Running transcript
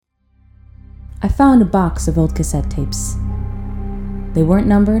I found a box of old cassette tapes. They weren't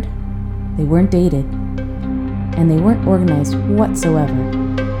numbered, they weren't dated, and they weren't organized whatsoever.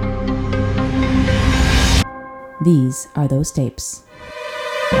 These are those tapes.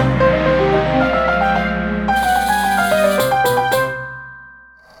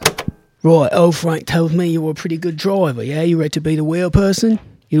 Right, old Frank told me you were a pretty good driver, yeah? You ready to be the wheel person?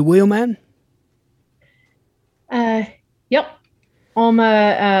 You the wheel man? Yep.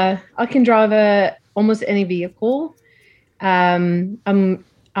 I can drive almost any vehicle. I'm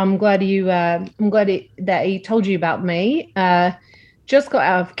glad that he told you about me. Just got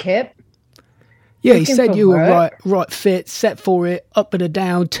out of KIP. Yeah, he said you were right fit, set for it, up and a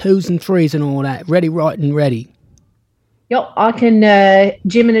down, 2s and 3s and all that. Ready, right and ready. Yep, I can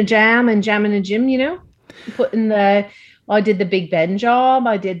gym in a jam and jam in a gym, you know. I did the Big Ben job.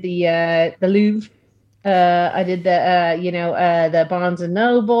 I did the Louvre. I did the Barnes and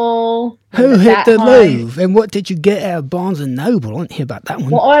Noble. Who hit the Louvre? And what did you get out of Barnes and Noble? I didn't hear about that one.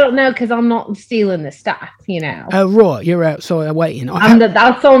 Well, I don't know because I'm not stealing the stuff, you know. Oh, right. You're outside waiting.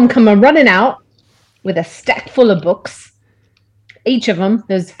 I saw them coming running out with a stack full of books. Each of them.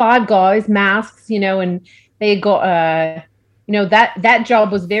 There's 5 guys, masks, you know, and they got that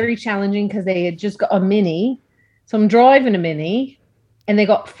job was very challenging because they had just got a Mini. So I'm driving a Mini, and they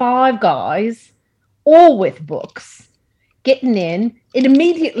got 5 guys, all with books, getting in and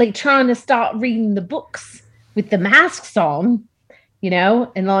immediately trying to start reading the books with the masks on, you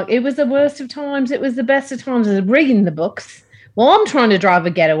know, and like it was the worst of times. It was the best of times of reading the books. Well, I'm trying to drive a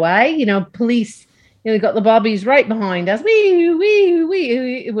getaway, you know, police. You know, got the bobbies right behind us. And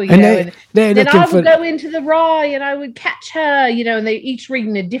then I would go into the rye and I would catch her, you know, and they each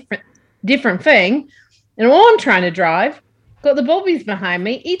reading a different thing. And while I'm trying to drive, got the bobbies behind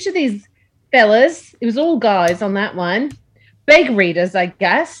me. Each of these fellas, it was all guys on that one, big readers, I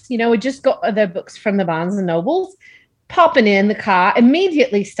guess, you know, had just got their books from the Barnes and Nobles, popping in the car,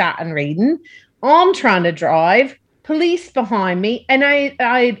 immediately starting reading. I'm trying to drive, police behind me, and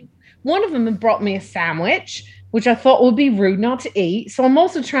I one of them had brought me a sandwich, which I thought would be rude not to eat. So I'm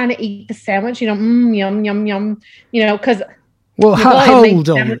also trying to eat the sandwich, you know, yum, yum, yum, you know, because... Well, hold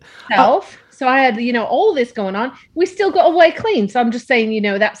on. So I had, you know, all this going on. We still got away clean. So I'm just saying, you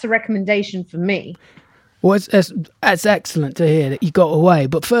know, that's a recommendation for me. Well, that's excellent to hear that you got away.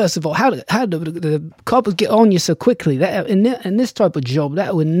 But first of all, how did the coppers get on you so quickly? That in this type of job,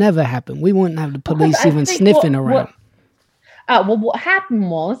 that would never happen. We wouldn't have the police even sniffing around. What happened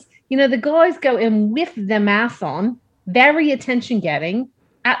was, you know, the guys go in with their masks on, very attention-getting,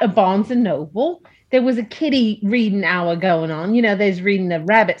 at a Barnes & Noble. There was a kiddie reading hour going on. You know, there's reading a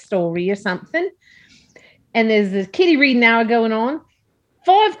rabbit story or something. And there's this kiddie reading hour going on.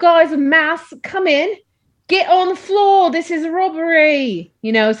 5 guys with masks come in, get on the floor. This is a robbery.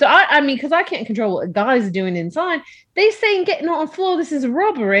 You know, so I mean, because I can't control what the guys are doing inside. They saying getting on the floor, this is a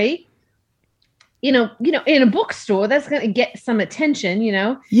robbery. You know, in a bookstore, that's going to get some attention, you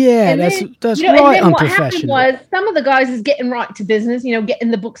know. Yeah, that's you right. know, and then what happened was some of the guys is getting right to business, you know,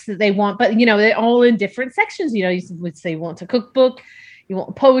 getting the books that they want, but you know, they're all in different sections. You know, you would say you want a cookbook, you want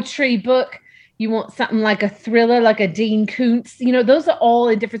a poetry book, you want something like a thriller, like a Dean Koontz. You know, those are all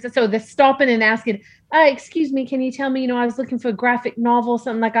in different. So they're stopping and asking, "Excuse me, can you tell me? You know, I was looking for a graphic novel,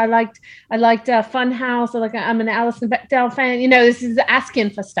 something like I liked Fun House, or I'm an Alison Bechdel fan." You know, this is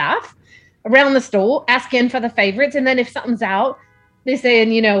asking for stuff around the store, asking for the favorites, and then if something's out, they're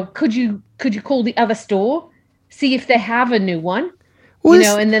saying, you know, could you call the other store, see if they have a new one, you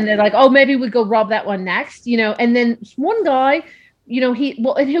know, and then they're like, oh, maybe we go rob that one next, you know, and then one guy, you know,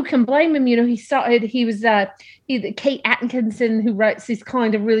 and who can blame him, you know, he was Kate Atkinson, who writes these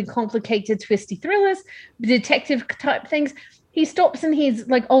kind of really complicated, twisty thrillers, detective type things. He stops and he's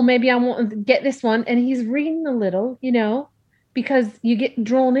like, oh, maybe I want to get this one, and he's reading a little, you know, because you get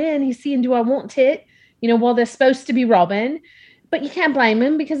drawn in. He's seeing, do I want it? You know, while they're supposed to be robbing, but you can't blame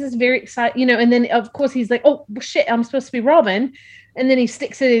him because it's very exciting, you know. And then of course he's like, oh shit, I'm supposed to be robbing, and then he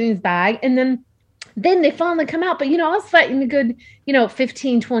sticks it in his bag, and then they finally come out. But you know, I was fighting a good, you know,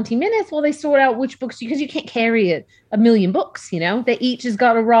 15-20 minutes while they sort out which books, because you can't carry a million books, you know. They each has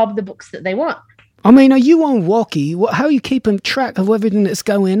got to rob the books that they want. I mean, are you on Wacky? How are you keeping track of everything that's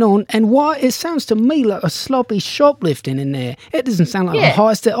going on? And why it sounds to me like a sloppy shoplifting in there. It doesn't sound like a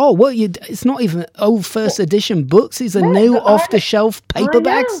heist at all. It's not even old first edition books. These are new off-the-shelf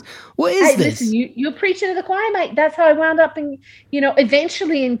paperbacks. What is this? Listen, you're preaching to the choir, mate. That's how I wound up in, you know,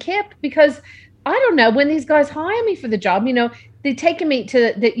 eventually in KIP, because I don't know, when these guys hire me for the job, you know, they're taking me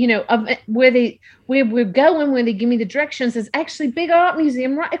to the, you know, where we're going, where they give me the directions. There's actually a big art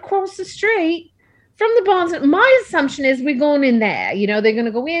museum right across the street from the Barnes. My assumption is we're going in there. You know, they're going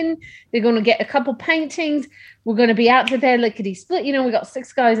to go in. They're going to get a couple paintings. We're going to be out to there lickety split. You know, we got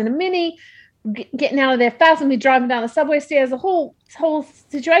 6 guys in a Mini getting out of there fast, and we're driving down the subway stairs. The whole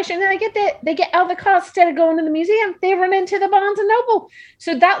situation. And then they get there. They get out of the car instead of going to the museum. They run into the Barnes and Noble.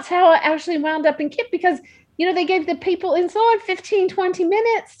 So that's how I actually wound up in KIPP, because you know they gave the people inside 15, 20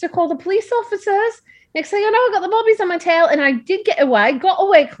 minutes to call the police officers. Next thing I know, I got the bobbies on my tail, and I did got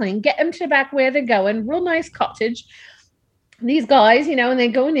away clean, get them to back where they're going, real nice cottage. And these guys, you know, and they're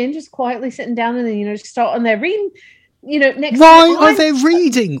going in, just quietly sitting down, and then, you know, just start on their reading, you know, next. Why are they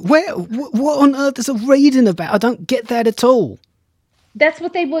reading? What on earth is a reading about? I don't get that at all. That's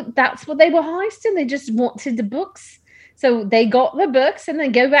what they were heisting. They just wanted the books. So they got the books and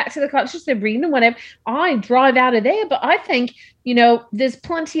then go back to the cottage, they're reading and whatever. I drive out of there, but I think, you know, there's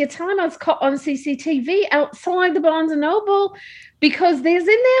plenty of time. I was caught on CCTV outside the Barnes and Noble because they're in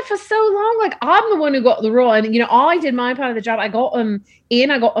there for so long. Like, I'm the one who got the raw, and, you know, I did my part of the job. I got them in,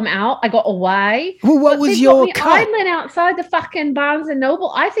 I got them out, I got away. Well, what was your cut? Idling outside the fucking Barnes and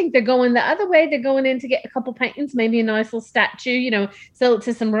Noble. I think they're going the other way. They're going in to get a couple paintings, maybe a nice little statue, you know, sell it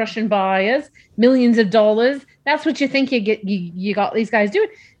to some Russian buyers, millions of dollars. That's what you think you got these guys doing.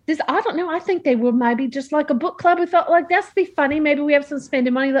 I don't know. I think they were maybe just like a book club who thought, like, that's be funny. Maybe we have some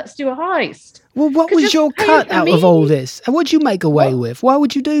spending money. Let's do a heist. Well, what was your cut out of all this? And what'd you make away with? Why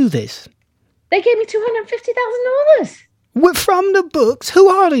would you do this? They gave me $250,000. From the books? Who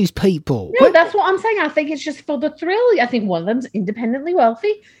are these people? No, that's what I'm saying. I think it's just for the thrill. I think one of them's independently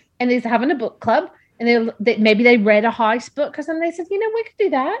wealthy and is having a book club. And maybe they read a heist book or something. They said, you know, we could do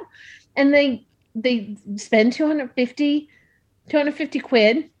that. And they spend 250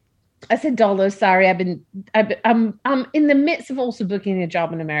 quid. I said dollars. Sorry, I'm in the midst of also booking a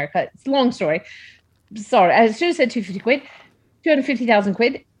job in America. It's a long story. Sorry, I should have said 250 quid. 250,000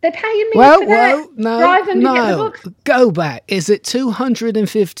 quid. They're paying me for that. No. Go back. Is it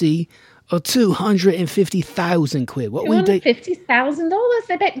 250 or 250,000 quid? What we do?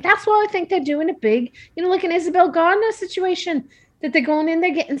 $250,000. That's why I think they're doing a big, you know, like an Isabel Gardner situation. That they're going in,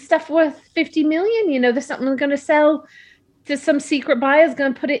 they're getting stuff worth 50 million. You know, there's something they're going to sell to some secret buyer's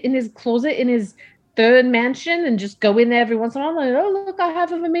going to put it in his closet in his third mansion and just go in there every once in a while. Like, oh, look, I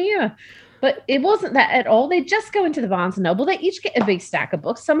have a Vermeer. But it wasn't that at all. They just go into the Barnes & Noble. They each get a big stack of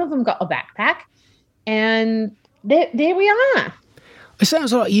books. Some of them got a backpack. And there we are. It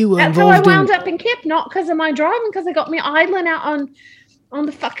sounds like you were That's involved how I wound up in KIPP, not because of my driving, because they got me idling out on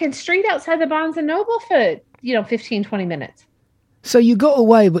the fucking street outside the Barnes & Noble for, you know, 15, 20 minutes. So you got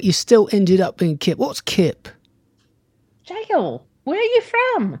away, but you still ended up in KIPP. What's KIPP? Jail. Where are you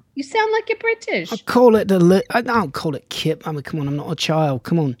from? You sound like you're British. I call it I don't call it KIPP. I mean, come on, I'm not a child.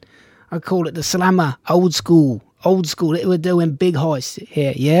 Come on. I call it the Slammer. Old school. They were doing big heists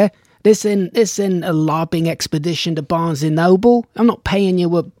here, yeah? This ain't a LARPing expedition to Barnes & Noble. I'm not paying you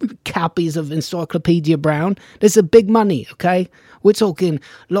with copies of Encyclopedia Brown. This is big money, okay? We're talking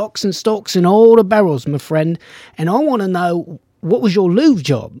locks and stocks and all the barrels, my friend. And I want to know, what was your Louvre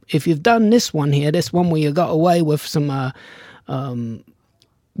job? If you've done this one here, this one where you got away with some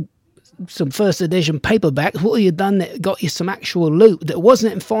first edition paperbacks, what have you done that got you some actual loot that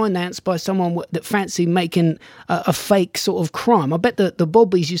wasn't financed by someone that fancied making a fake sort of crime? I bet the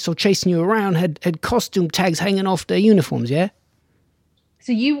bobbies you saw chasing you around had costume tags hanging off their uniforms, yeah?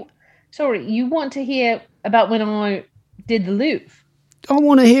 So you want to hear about when I did the Louvre? I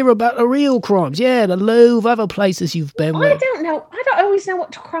want to hear about the real crimes. Yeah, the Louvre, other places you've been with. I don't know. I don't always know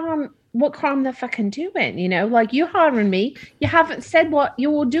what crime they're fucking doing, you know? Like, you're hiring me. You haven't said what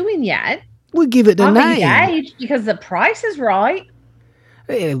you're doing yet. We'll give it a name. I'm engaged because the price is right.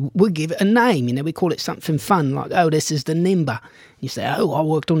 Yeah, we'll give it a name, you know? We call it something fun, like, oh, this is the Nimba. You say, oh, I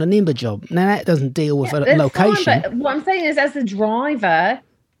worked on a Nimba job. Now, that doesn't deal with a location. Fine, but what I'm saying is, as the driver,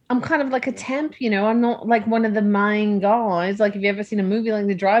 I'm kind of like a temp, you know. I'm not like one of the main guys. Like, if you ever seen a movie, like,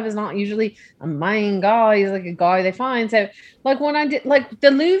 the driver's not usually a main guy. He's like a guy they find. So, like, when I did, like,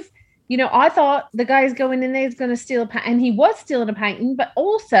 the Louvre, you know, I thought the guy's going in there is going to steal a painting. And he was stealing a painting, but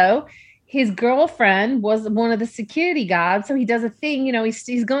also his girlfriend was one of the security guards. So he does a thing, you know,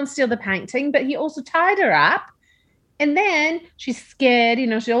 he's going to steal the painting, but he also tied her up. And then she's scared, you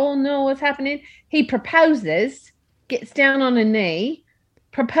know, oh no, what's happening? He proposes, gets down on a knee,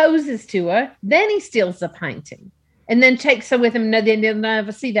 proposes to her, then he steals the painting and then takes her with him. Then they'll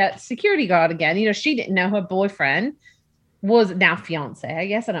never see that security guard again. You know, she didn't know her boyfriend was now fiance, I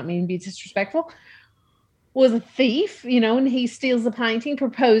guess. I don't mean to be disrespectful. Was a thief, you know, and he steals the painting,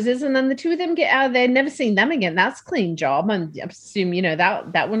 proposes, and then the two of them get out of there. Never seen them again. That's a clean job. And I assume, you know,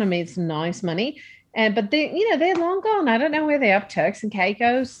 that would have made some nice money. But they're long gone. I don't know where they are. Turks and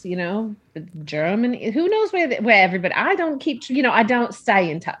Caicos, Germany. Who knows where everybody? I don't I don't stay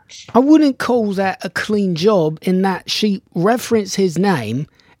in touch. I wouldn't call that a clean job in that she referenced his name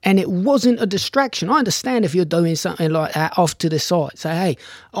and it wasn't a distraction. I understand if you're doing something like that off to the side. Say, hey,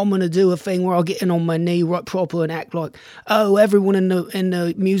 I'm going to do a thing where I'll get in on my knee right proper and act like, oh, everyone in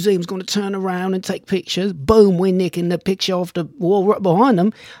the museum's going to turn around and take pictures. Boom, we're nicking the picture off the wall right behind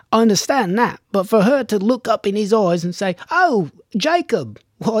them. I understand that. But for her to look up in his eyes and say, oh, Jacob,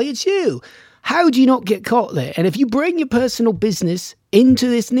 why, it's you. How do you not get caught there? And if you bring your personal business into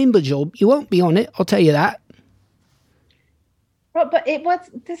this Nimba job, you won't be on it. I'll tell you that. But it was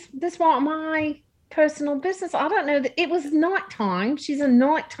this wasn't my personal business. I don't know. It was nighttime. She's a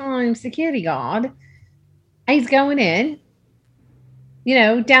nighttime security guard. He's going in,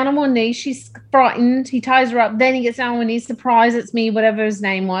 down on one knee. She's frightened. He ties her up. Then he gets down on one knee. Surprise, it's me, whatever his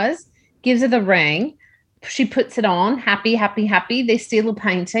name was. Gives her the ring. She puts it on. Happy, happy, happy. They steal a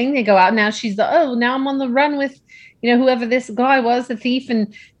painting. They go out. Now she's like, oh, now I'm on the run with, whoever this guy was, the thief.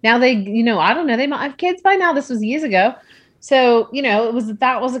 And now they, I don't know. They might have kids by now. This was years ago. So,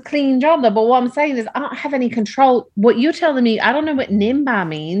 that was a clean job though. But what I'm saying is I don't have any control. What you're telling me, I don't know what Nimba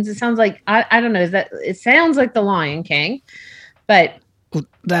means. It sounds like, I don't know. It sounds like the Lion King, but. Well,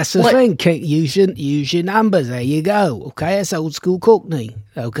 that's the thing. Use your numbers. There you go. Okay, that's old school Cockney.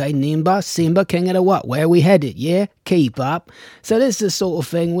 Okay, Nimba, Simba, king of the what? Where are we headed? Yeah, keep up. So this is the sort of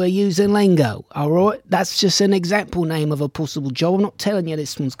thing we're using lingo. All right, that's just an example name of a possible job. I'm not telling you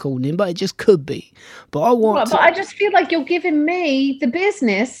this one's called Nimba. It just could be. But But I just feel like you're giving me the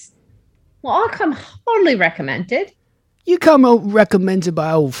business. Well, I come hardly recommended. You come recommended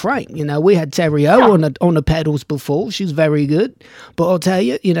by old Frank. We had Terry O on the pedals before. She's very good. But I'll tell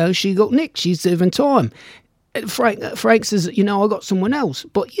you, she got nicked. She's serving time. Frank says, I got someone else.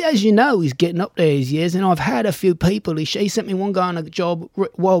 But as you know, he's getting up there his years. And I've had a few people. He sent me one guy on a job a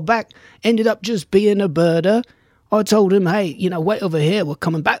while back. Ended up just being a birder. I told him, hey, wait over here. We're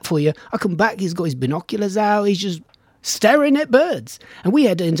coming back for you. I come back. He's got his binoculars out. He's just staring at birds, and we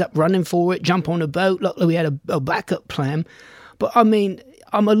had to end up running for it, jump on a boat. Luckily we had a backup plan. But I mean,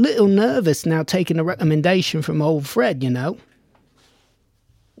 I'm a little nervous now taking a recommendation from old Fred.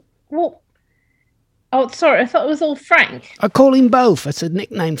 Well, oh, sorry, I thought it was old Frank. I call him both. It's a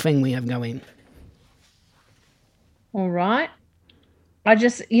nickname thing we have going. All right. I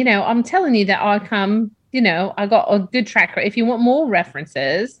just, I'm telling you that I come, I got a good track record. If you want more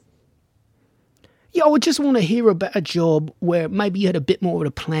references. Yeah, I would just want to hear about a job where maybe you had a bit more of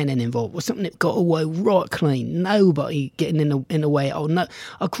the planning involved, or something that got away right clean. Nobody getting in the way. Oh no,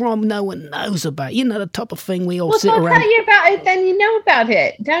 a crime no one knows about. The type of thing we all sit around. Well, I'll tell you about it. Then you know about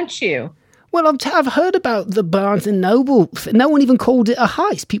it, don't you? Well, I've heard about the Barnes and Noble. No one even called it a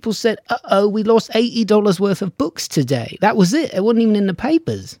heist. People said, "Uh-oh, we lost $80 worth of books today." That was it. It wasn't even in the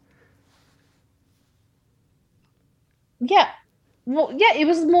papers. Yeah. Well, yeah, it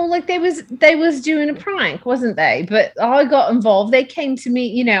was more like they was doing a prank, wasn't they? But I got involved. They came to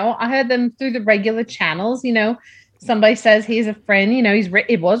me, I heard them through the regular channels. Somebody says he's a friend.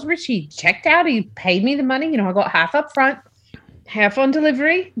 It was rich. He checked out. He paid me the money. I got half up front, half on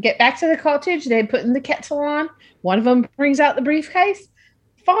delivery. Get back to the cottage. They're putting the kettle on. One of them brings out the briefcase.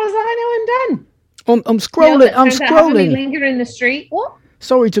 As far as I know, I'm done. I'm scrolling. I'm scrolling. Linger in the street. What?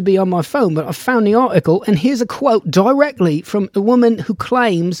 Sorry to be on my phone, but I found the article, and here's a quote directly from a woman who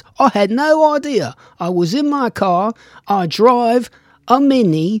claims, I had no idea. I was in my car, I drive a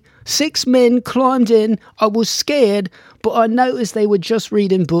Mini, 6 men climbed in, I was scared, but I noticed they were just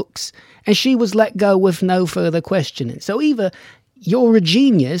reading books, and she was let go with no further questioning. So either you're a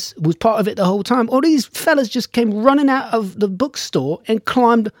genius, was part of it the whole time, or these fellas just came running out of the bookstore and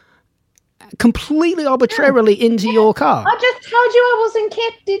climbed completely arbitrarily into your car. I just told you I wasn't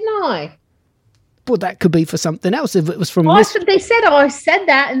kept, didn't I? Well, that could be for something else if it was from They said, I said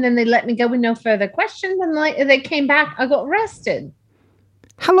that, and then they let me go with no further questions, and they came back, I got arrested.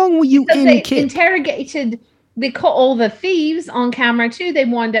 How long were you in, Kit? Interrogated, they caught all the thieves on camera too. They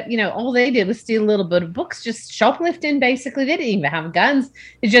wound up, all they did was steal a little bit of books, just shoplifting, basically. They didn't even have guns.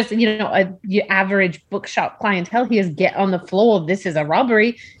 It's just, your average bookshop clientele here is get on the floor. This is a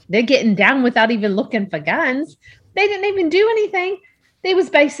robbery. They're getting down without even looking for guns. They didn't even do anything. They was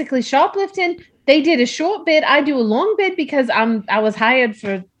basically shoplifting. They did a short bid. I do a long bid because I was hired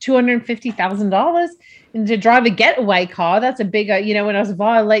for $250,000 and to drive a getaway car. That's a big, when I was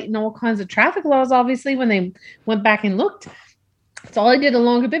violating all kinds of traffic laws, obviously, when they went back and looked. So I did a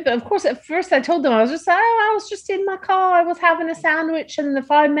longer bid. But of course, at first I told them, I was just in my car. I was having a sandwich and the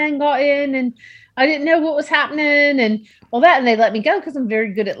 5 men got in and I didn't know what was happening and all that. And they let me go because I'm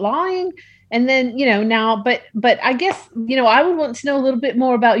very good at lying. And then, now, but I guess, I would want to know a little bit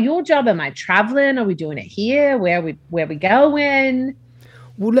more about your job. Am I traveling? Are we doing it here? Where we going?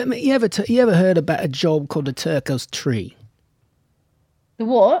 Well, you ever heard about a job called the Turcos Tree? The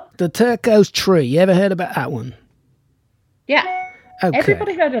what? The Turcos Tree. You ever heard about that one? Yeah. Okay.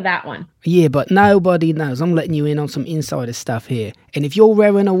 Everybody heard of that one. Yeah, but nobody knows. I'm letting you in on some insider stuff here. And if you're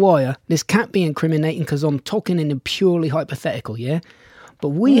wearing a wire, this can't be incriminating because I'm talking in a purely hypothetical, yeah? But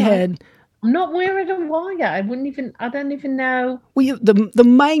we had... I'm not wearing a wire. I don't even know. Well, the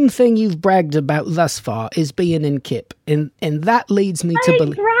main thing you've bragged about thus far is being in KIP. And that leads me to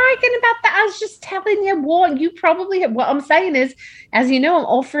believe... bragging about that. I was just telling you what you probably have. What I'm saying is, as you know, I'm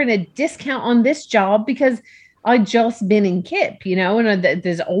offering a discount on this job because I just been in KIP, and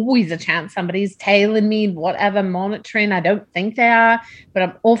there's always a chance somebody's tailing me, whatever, monitoring. I don't think they are, but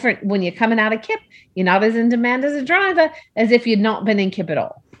I'm offering, when you're coming out of KIP, you're not as in demand as a driver as if you'd not been in KIP at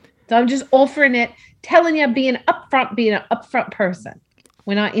all. So I'm just offering it, telling you, being an upfront person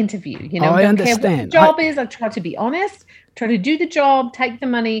when I interview. I understand. Care what the job is. I try to be honest, try to do the job, take the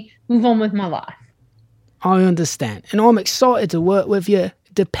money, move on with my life. I understand. And I'm excited to work with you,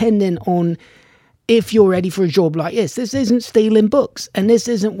 depending on if you're ready for a job like this. This isn't stealing books, and this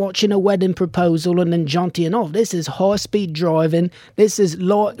isn't watching a wedding proposal and then jaunting off. This is high-speed driving. This is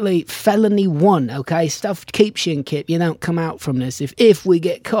likely felony 1, okay? Stuff keeps you in KIP. You don't come out from this if we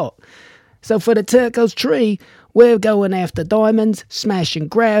get caught. So for the Turcos Tree, we're going after diamonds, smash and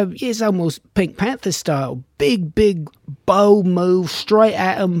grab. It's almost Pink Panther style. Big bow move, straight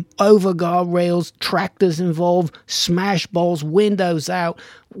at them, over guardrails, tractors involved, smash balls, windows out,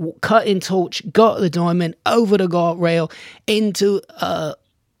 cutting torch, got the diamond, over the guardrail, into a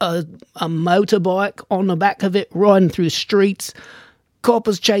motorbike on the back of it, riding through streets.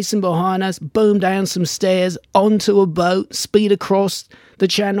 Coppers chasing behind us, boom down some stairs, onto a boat, speed across the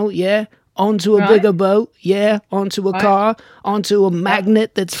channel, yeah. Onto a bigger boat, yeah, onto a car, onto a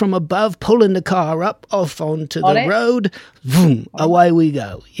magnet that's from above, pulling the car up, off onto the road, boom, away we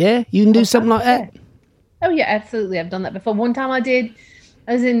go, yeah? You can do something like that? Oh, yeah, absolutely. I've done that before. One time I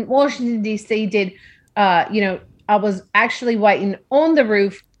was in Washington, D.C., I was actually waiting on the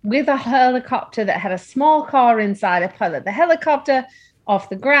roof with a helicopter that had a small car inside. I pilot the helicopter off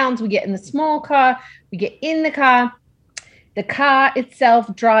the ground. We get in the small car. We get in the car. The car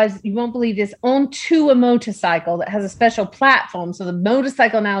itself drives, you won't believe this, onto a motorcycle that has a special platform. So the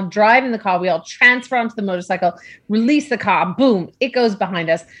motorcycle now driving the car, we all transfer onto the motorcycle, release the car, boom, it goes behind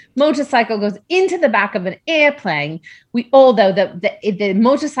us. Motorcycle goes into the back of an airplane. We all know that the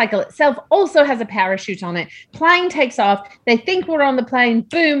motorcycle itself also has a parachute on it. Plane takes off. They think we're on the plane.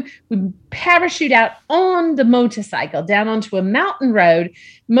 Boom, we parachute out on the motorcycle down onto a mountain road.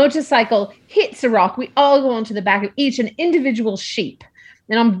 Motorcycle hits a rock. We all go onto the back of each an individual sheep.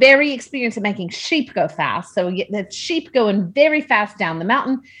 And I'm very experienced at making sheep go fast. So we get the sheep going very fast down the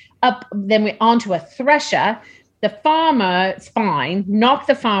mountain, up, then we're onto a thresher. The farmer's fine, knock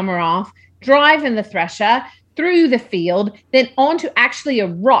the farmer off, drive in the thresher through the field, then onto actually a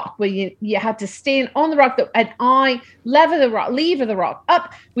rock where you have to stand on the rock, and I lever the rock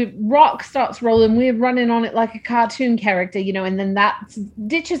up. Rock starts rolling. We're running on it like a cartoon character, and then that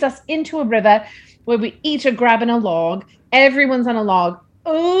ditches us into a river where we each are grabbing a log. Everyone's on a log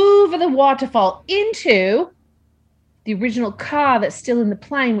over the waterfall into the original car that's still in the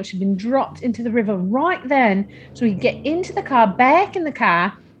plane, which had been dropped into the river right then. So we get into the car, back in the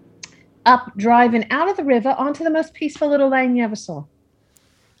car, up, driving out of the river onto the most peaceful little lane you ever saw.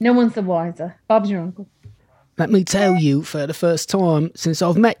 No one's the wiser. Bob's your uncle. Let me tell you, for the first time since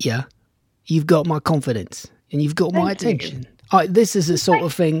I've met you, you've got my confidence and you've got my attention. This is the sort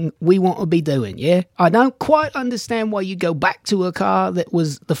of thing we want to be doing, yeah? I don't quite understand why you go back to a car that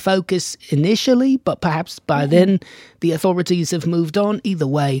was the focus initially, but perhaps by then the authorities have moved on. Either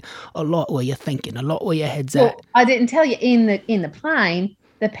way, a lot where you're thinking, a lot where your head's at. I didn't tell you, in the plane,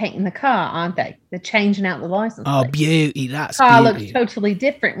 they're painting the car, aren't they? They're changing out the license plate. Oh, beauty. That's the car beauty. Looks totally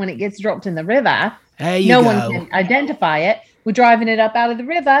different when it gets dropped in the river. There you go. No one can identify it. We're driving it up out of the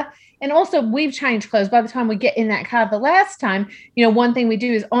river. And also, we've changed clothes. By the time we get in that car the last time, one thing we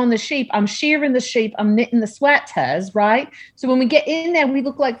do is on the sheep, I'm shearing the sheep, I'm knitting the sweaters, right? So when we get in there, we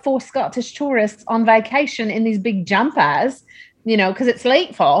look like 4 Scottish tourists on vacation in these big jumpers, because it's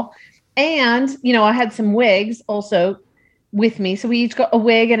late fall. And, I had some wigs also with me. So we each got a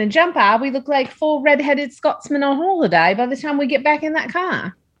wig and a jumper. We look like 4 redheaded Scotsmen on holiday by the time we get back in that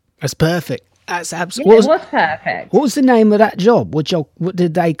car. That's perfect. That's absolutely. Yeah, it was perfect. What was the name of that job? What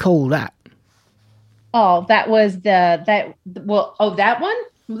did they call that? Oh, that was that one? Well,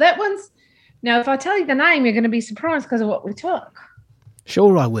 that one's. Now, if I tell you the name, you're going to be surprised because of what we took.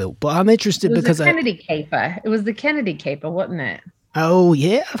 Sure, I will. But I'm interested because the Kennedy caper. It was the Kennedy caper, wasn't it? Oh,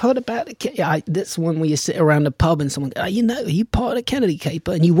 yeah, I've heard about it. That's one where you sit around the pub and someone goes, are you part of the Kennedy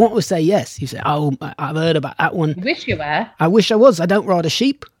caper? And you want to say yes. You say, oh, I've heard about that one. You wish you were. I wish I was. I don't ride a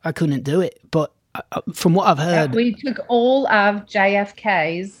sheep. I couldn't do it. But from what I've heard. We took all of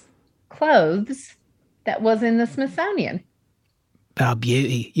JFK's clothes that was in the Smithsonian. Oh,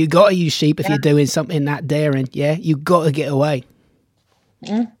 beauty. You got to use sheep if you're doing something that daring. Yeah, you got to get away.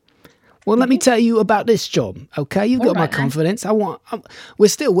 Well, let me tell you about this job, okay? You've got my confidence. We're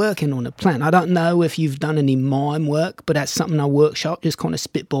still working on a plan. I don't know if you've done any mime work, but that's something I workshop, just kind of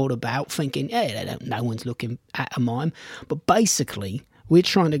spitballed about, thinking, no one's looking at a mime. But basically, we're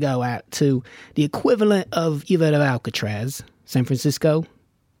trying to go out to the equivalent of, you've heard of Alcatraz, San Francisco?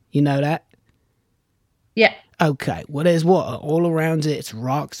 You know that? Yeah. Okay, well, there's water all around it. It's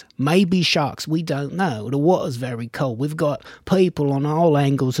rocks, maybe sharks. We don't know. The water's very cold. We've got people on all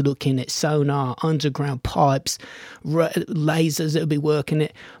angles looking at sonar, underground pipes, lasers that'll be working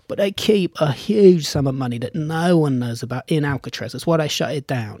it. But they keep a huge sum of money that no one knows about in Alcatraz. That's why they shut it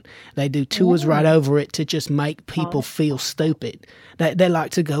down. They do tours right over it to just make people feel stupid. They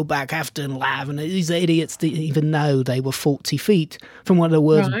like to go back after and laugh. And these idiots didn't even know they were 40 feet from one of the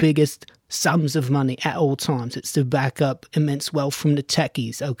world's biggest sums of money at all times. It's to back up immense wealth from the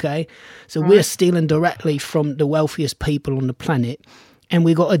techies, okay? So we're stealing directly from the wealthiest people on the planet, and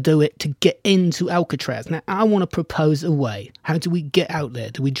we got to do it to get into Alcatraz. Now, I want to propose a way. How do we get out there?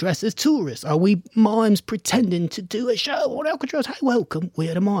 Do we dress as tourists? Are we mimes pretending to do a show on Alcatraz? Hey, welcome,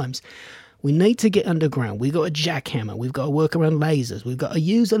 we're the mimes. We need to get underground. We've got a jackhammer. We've got to work around lasers. We've got to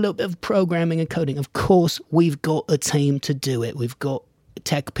use a little bit of programming and coding. Of course, we've got a team to do it. We've got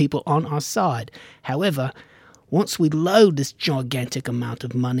tech people on our side. However, once we load this gigantic amount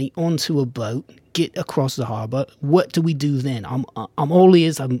of money onto a boat, get across the harbour, what do we do then? I'm all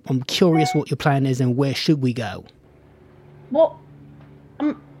ears. I'm curious what your plan is and where should we go? Well,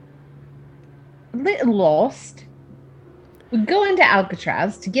 I'm a little lost. We go into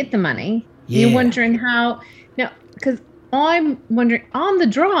Alcatraz to get the money. Yeah. You're wondering how now, because I'm wondering, I'm the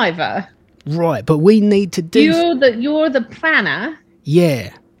driver. Right, but we need to do. You're the planner.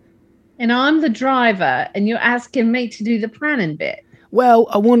 Yeah. And I'm the driver, and you're asking me to do the planning bit. Well,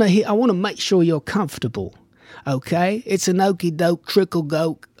 I want to make sure you're comfortable. Okay? It's an okie doke, trickle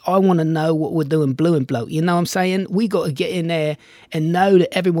go. I want to know what we're doing, blue and bloat. You know what I'm saying? We got to get in there and know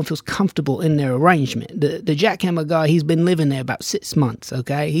that everyone feels comfortable in their arrangement. The jackhammer guy, he's been living there about 6 months,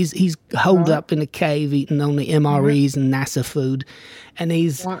 okay? He's holed up in a cave eating only MREs and NASA food. And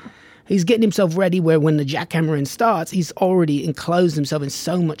he's getting himself ready where when the jackhammering starts, he's already enclosed himself in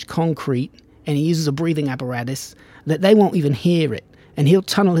so much concrete, and he uses a breathing apparatus that they won't even hear it. And he'll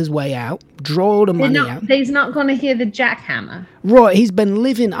tunnel his way out, draw all the money out. He's not going to hear the jackhammer. Right, he's been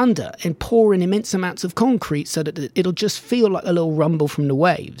living under and pouring immense amounts of concrete so that it'll just feel like a little rumble from the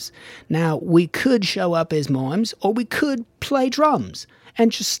waves. Now, we could show up as mimes, or we could play drums and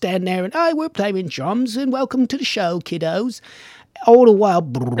just stand there and, we're playing drums and welcome to the show, kiddos. All the while.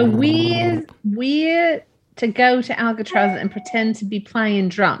 So we're to go to Alcatraz and pretend to be playing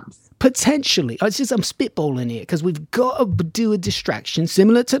drums. Potentially. I'm spitballing here because we've got to do a distraction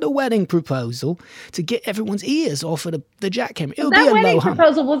similar to the wedding proposal to get everyone's ears off of the jackhammer. It'll be a wedding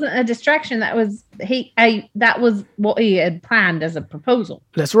proposal wasn't a distraction. That was what he had planned as a proposal.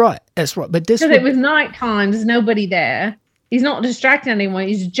 That's right. But this because it was nighttime. There's nobody there. He's not distracting anyone.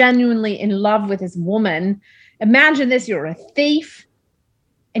 He's genuinely in love with his woman. Imagine this: you're a thief,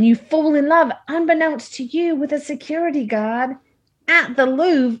 and you fall in love, unbeknownst to you, with a security guard at the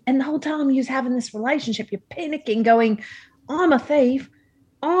Louvre, and the whole time you're having this relationship, you're panicking, going, I'm a thief,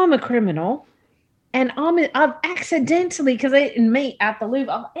 I'm a criminal, and I've accidentally, because they didn't meet at the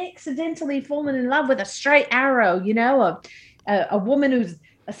Louvre, I've accidentally fallen in love with a straight arrow, a woman who's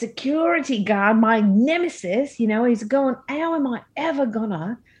a security guard, my nemesis, he's going, how am I ever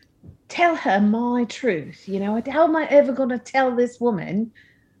gonna tell her my truth? How am I ever gonna tell this woman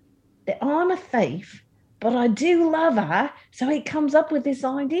that I'm a thief, but I do love her? So he comes up with this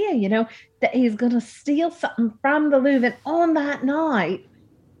idea, that he's going to steal something from the Louvre. And on that night,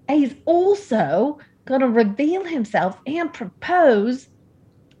 he's also going to reveal himself and propose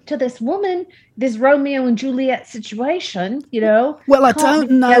to this woman, this Romeo and Juliet situation, Well, I don't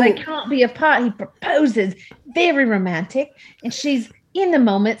know. They can't be apart. He proposes, very romantic. And she's in the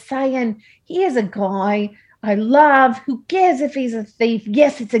moment saying, here's a guy I love. Who cares if he's a thief?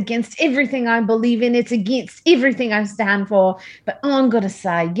 Yes, it's against everything I believe in. It's against everything I stand for. But I'm going to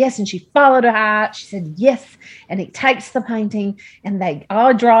say yes. And she followed her heart. She said yes. And he takes the painting and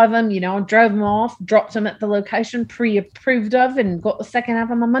I drive him, I drove him off, dropped him at the location pre-approved of and got the second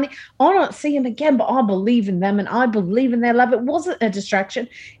half of my money. I don't see him again, but I believe in them and I believe in their love. It wasn't a distraction.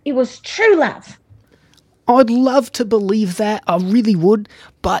 It was true love. I'd love to believe that. I really would.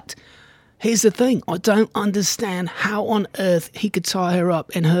 But here's the thing. I don't understand how on earth he could tie her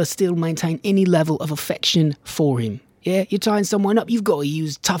up and her still maintain any level of affection for him. Yeah, you're tying someone up. You've got to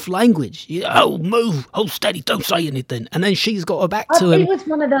use tough language. Move. Hold steady. Don't say anything. And then she's got her back to him. He was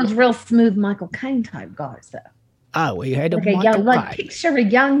one of those real smooth Michael Caine type guys, though. Oh, he had like picture a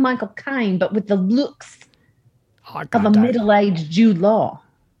young Michael Caine, but with the looks of a middle-aged Jude Law.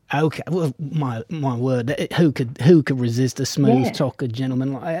 Okay, well, my word, who could resist a smooth talker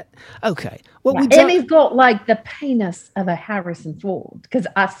gentleman like that? Okay, and he's got like the penis of a Harrison Ford because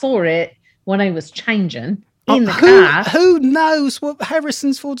I saw it when I was changing in the car. Who knows what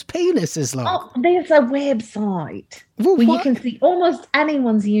Harrison Ford's penis is like? Oh, there's a website where you can see almost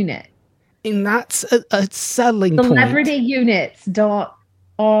anyone's unit. And that's a selling point.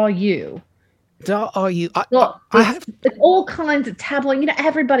 Celebrityunits.ru. I have all kinds of tabloid.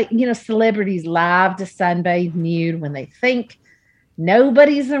 Everybody. Celebrities love to sunbathe nude when they think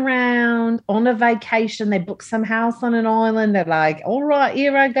nobody's around on a vacation. They book some house on an island. They're like, "All right,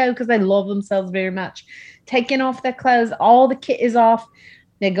 here I go," because they love themselves very much. Taking off their clothes, all the kit is off.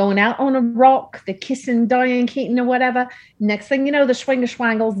 They're going out on a rock. They're kissing Diane Keaton or whatever. Next thing you know, the swinger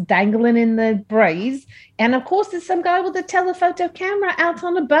swangles dangling in the breeze, and of course, there's some guy with a telephoto camera out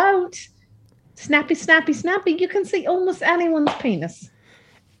on a boat. Snappy, snappy, snappy. You can see almost anyone's penis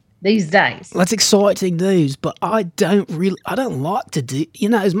these days. That's exciting news, but I don't like to do,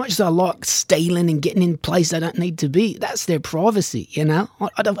 as much as I like stealing and getting in places I don't need to be, that's their privacy,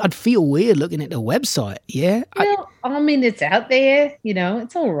 I'd feel weird looking at the website, yeah? Well, it's out there,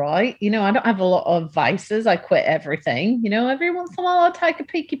 it's all right. I don't have a lot of vices. I quit everything, every once in a while I'll take a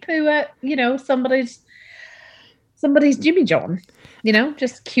peeky poo at, somebody's Jimmy John.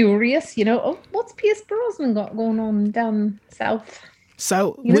 Just curious, what's Pierce Brosnan got going on down south?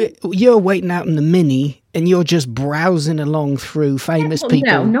 So you're waiting out in the Mini and you're just browsing along through famous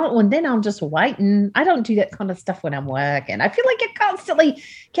people. No, not when then I'm just waiting. I don't do that kind of stuff when I'm working. I feel like you're constantly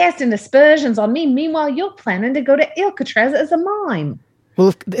casting aspersions on me. Meanwhile, you're planning to go to Alcatraz as a mime.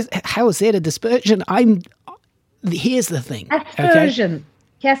 Well, how is that a dispersion? Here's the thing. Aspersion. Okay?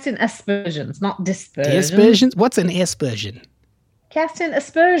 Casting aspersions, not dispersions. Aspersions? What's an aspersion? Casting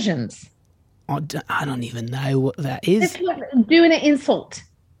aspersions. I don't even know what that is. It's like doing an insult.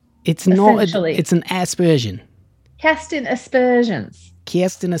 It's not. It's an aspersion. Casting aspersions.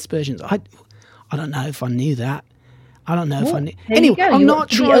 Casting aspersions. I don't know if I knew that. I don't know if I knew. Anyway, I'm not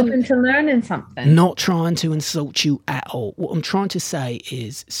trying. Be open to learning something. Not trying to insult you at all. What I'm trying to say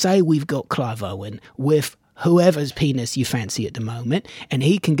is, say we've got Clive Owen with whoever's penis you fancy at the moment, and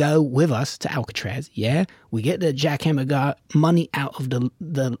he can go with us to Alcatraz, yeah? We get the jackhammer guy money out of the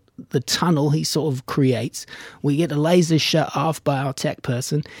tunnel he sort of creates. We get the laser shut off by our tech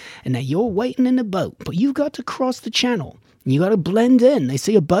person, and now you're waiting in the boat, but you've got to cross the channel. You got to blend in. They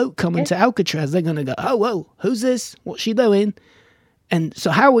see a boat coming to Alcatraz, they're going to go, oh, whoa, who's this? What's she doing? And so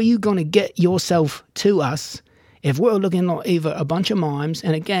how are you going to get yourself to us if we're looking like either a bunch of mimes,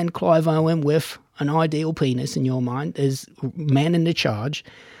 and again, Clive Owen with an ideal penis in your mind, is man in the charge.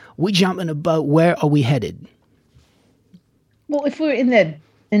 We jump in a boat. Where are we headed? Well, if we're in the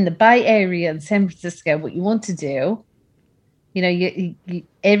Bay Area in San Francisco, what you want to do, you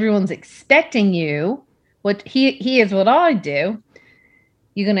everyone's expecting you. Here's what I do.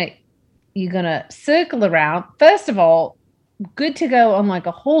 You're gonna circle around. First of all, good to go on like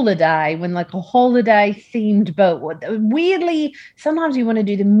a holiday when like a holiday themed boat. Weirdly, sometimes you want to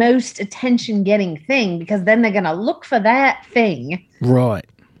do the most attention getting thing because then they're going to look for that thing. Right.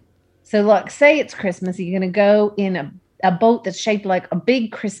 So like say it's Christmas, you're going to go in a boat that's shaped like a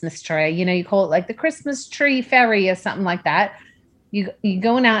big Christmas tree. You call it like the Christmas tree ferry or something like that. You're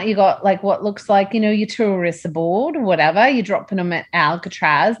going out, you got like what looks like, your tourists aboard or whatever. You're dropping them at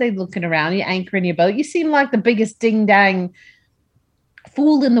Alcatraz. They're looking around, you're anchoring your boat. You seem like the biggest ding-dang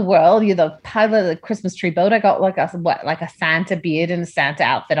fool in the world. You're the pilot of the Christmas tree boat. I got like a Santa beard and a Santa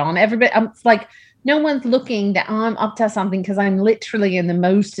outfit on. Everybody, it's like no one's looking that I'm up to something because I'm literally in the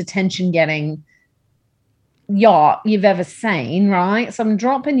most attention-getting yacht you've ever seen, right? So I'm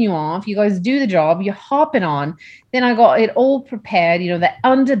dropping you off. You guys do the job. You're hopping on. Then I got it all prepared. That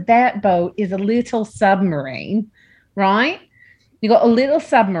under that boat is a little submarine, right? You got a little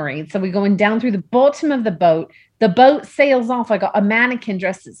submarine. So we're going down through the bottom of the boat. The boat sails off. I got a mannequin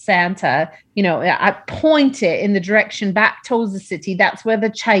dressed as Santa. You know, I point it in the direction back towards the city. That's where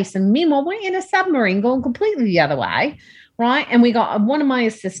the chase. And meanwhile, we're in a submarine going completely the other way, right? And we got one of my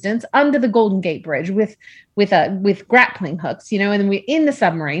assistants under the Golden Gate Bridge with grappling hooks, you know, and then we're in the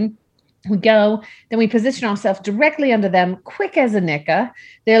submarine. We go, then we position ourselves directly under them, quick as a knicker.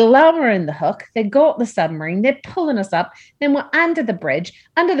 They're lowering the hook. They go up the submarine. They're pulling us up. Then we're under the bridge.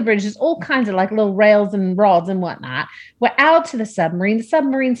 Under the bridge, there's all kinds of like little rails and rods and whatnot. We're out to the submarine. The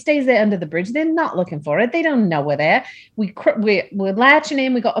submarine stays there under the bridge. They're not looking for it. They don't know we're there. We're latching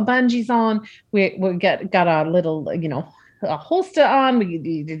in. We got our bungees on. We got our little, you know, a holster on.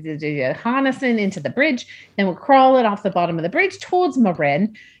 We harnessing into the bridge. Then we're crawling off the bottom of the bridge towards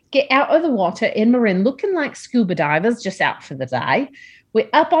Marin. Get out of the water in Marin, looking like scuba divers, just out for the day. We're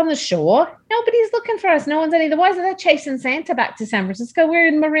up on the shore. Nobody's looking for us. No one's any. Why are they chasing Santa back to San Francisco? We're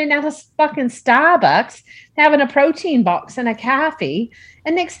in Marin out of fucking Starbucks, having a protein box and a coffee.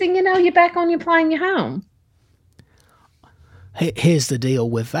 And next thing you know, you're back on your plane, you're home. Here's the deal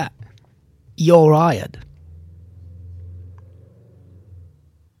with that. You're hired.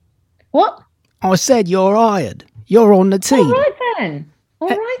 What? I said you're hired. You're on the team. All right then. All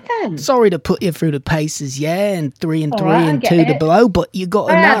right then. Sorry to put you through the paces, yeah, and 3 and 3 and 2 to below, but you got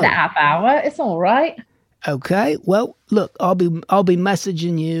to know. I had that half hour. It's all right. Okay. Well, look, I'll be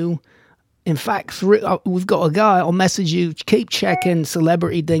messaging you. In fact, we've got a guy. I'll message you. Keep checking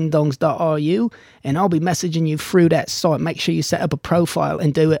celebritydingdongs.ru, and I'll be messaging you through that site. Make sure you set up a profile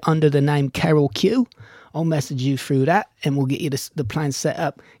and do it under the name Carol Q. I'll message you through that, and we'll get you the plan set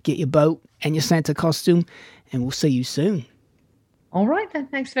up, get your boat and your Santa costume, and we'll see you soon. All right, then.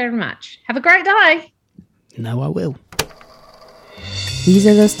 Thanks very much. Have a great day. No, I will. These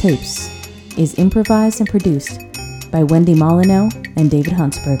Are Those Tapes is improvised and produced by Wendy Molyneux and David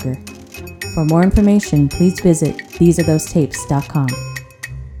Huntsberger. For more information, please visit thesearethositapes.com.